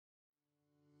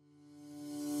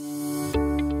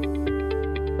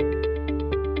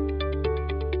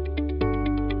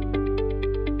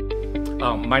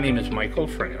My name is Michael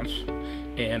France,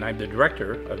 and I'm the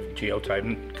director of Jail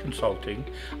Time Consulting.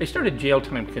 I started Jail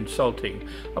Time Consulting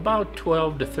about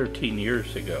 12 to 13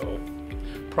 years ago.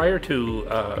 Prior to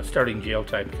starting Jail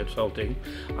Time Consulting,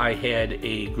 I had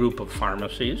a group of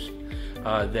pharmacies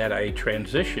that I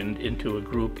transitioned into a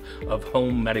group of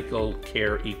home medical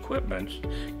care equipments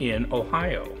in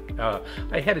Ohio.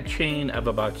 I had a chain of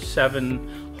about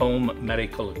 7 home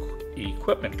medical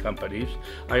equipment companies.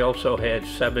 I also had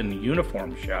 7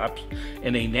 uniform shops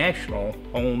and a national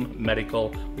home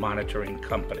medical monitoring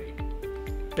company.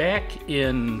 Back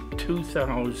in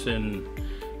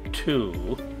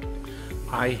 2002,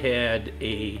 I had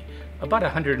about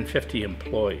 150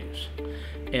 employees.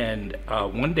 And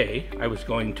one day I was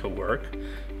going to work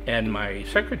and my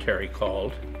secretary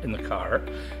called in the car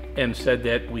and said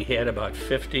that we had about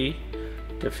 50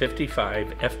 to 55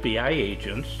 FBI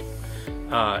agents,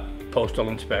 postal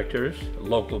inspectors,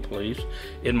 local police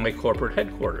in my corporate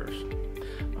headquarters.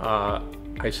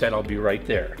 I said, I'll be right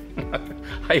there.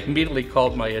 I immediately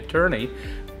called my attorneys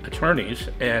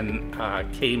and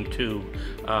came to,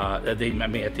 they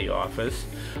met me at the office.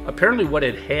 Apparently what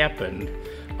had happened,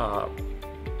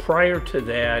 prior to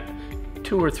that,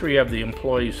 2 or 3 of the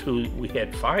employees who we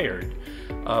had fired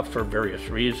for various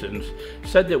reasons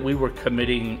said that we were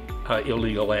committing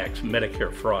illegal acts,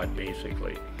 Medicare fraud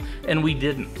basically, and we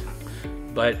didn't.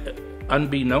 But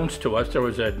unbeknownst to us, there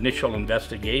was an initial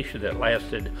investigation that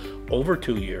lasted over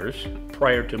 2 years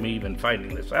prior to me even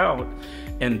finding this out.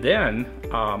 And then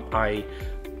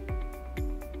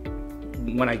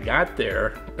when I got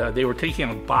there, they were taking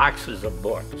out boxes of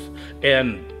books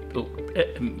and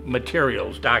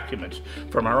materials, documents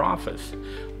from our office.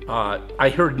 I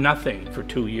heard nothing for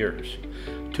 2 years.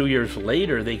 2 years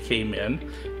later, they came in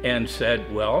and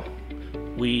said, well,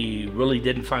 we really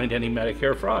didn't find any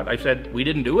Medicare fraud. I said, we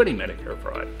didn't do any Medicare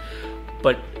fraud.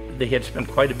 But they had spent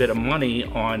quite a bit of money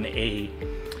on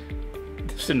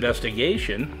this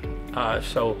investigation,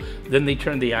 so then they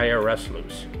turned the IRS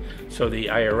loose. So the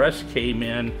IRS came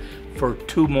in for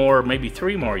 2 more, maybe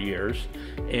 3 more years,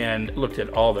 and looked at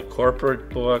all the corporate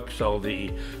books, all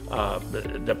the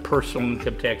personal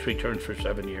income tax returns for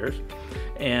 7 years,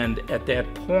 and at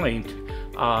that point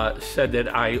said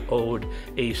that I owed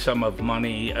a sum of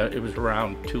money. It was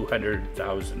around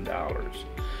 $200,000,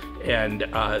 and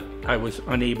I was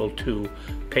unable to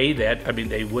pay that. I mean,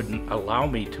 they wouldn't allow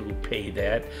me to pay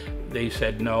that. They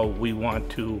said, no, we want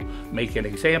to make an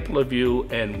example of you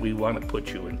and we want to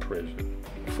put you in prison.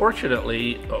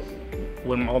 Fortunately,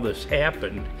 when all this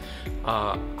happened,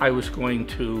 I was going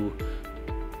to,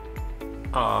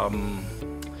 I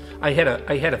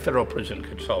had a federal prison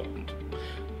consultant.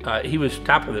 He was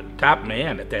top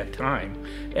man at that time,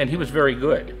 and he was very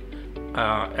good.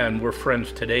 And we're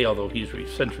friends today, although he's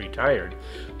since retired.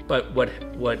 But what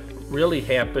really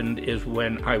happened is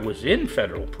when I was in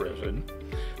federal prison,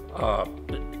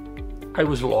 I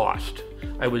was lost.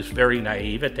 I was very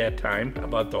naive at that time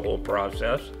about the whole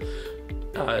process.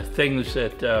 Things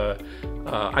that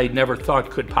I never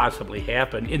thought could possibly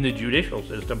happen in the judicial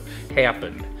system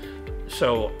happened.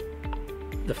 So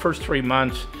the first 3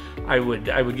 months, I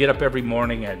would get up every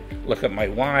morning and look at my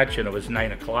watch, and it was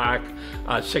 9 o'clock.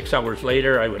 6 hours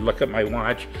later, I would look at my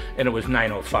watch, and it was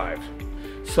 9:05.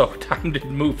 So time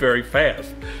didn't move very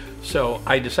fast. So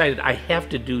I decided I have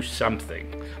to do something.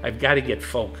 I've got to get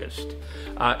focused.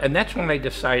 And that's when I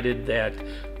decided that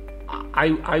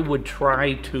I would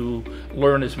try to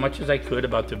learn as much as I could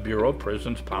about the Bureau of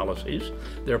Prisons policies,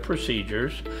 their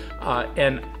procedures,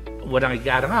 and when I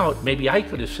got out, maybe I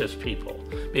could assist people.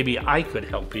 Maybe I could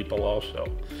help people also.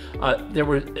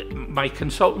 My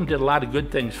consultant did a lot of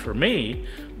good things for me,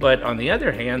 but on the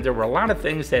other hand, there were a lot of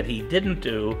things that he didn't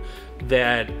do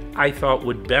that I thought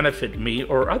would benefit me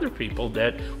or other people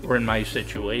that were in my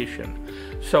situation.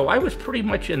 So I was pretty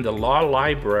much in the law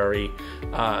library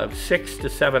 6 to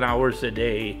 7 hours a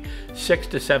day, 6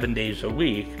 to 7 days a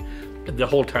week, the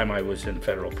whole time I was in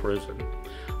federal prison.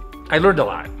 I learned a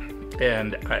lot.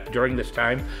 And during this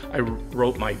time, I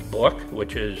wrote my book,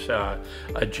 which is a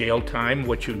Jail Time,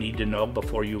 What You Need to Know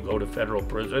Before You Go to Federal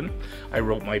Prison. I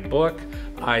wrote my book.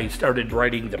 I started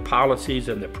writing the policies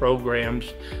and the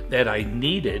programs that I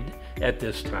needed at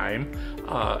this time.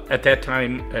 At that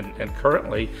time and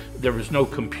currently, there was no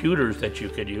computers that you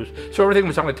could use, so everything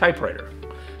was on a typewriter.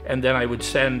 And then I would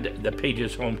send the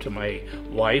pages home to my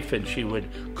wife, and she would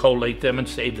collate them and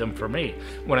save them for me.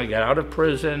 When I got out of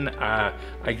prison,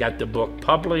 I got the book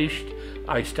published.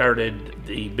 I started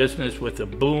the business with a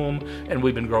boom, and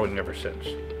we've been growing ever since.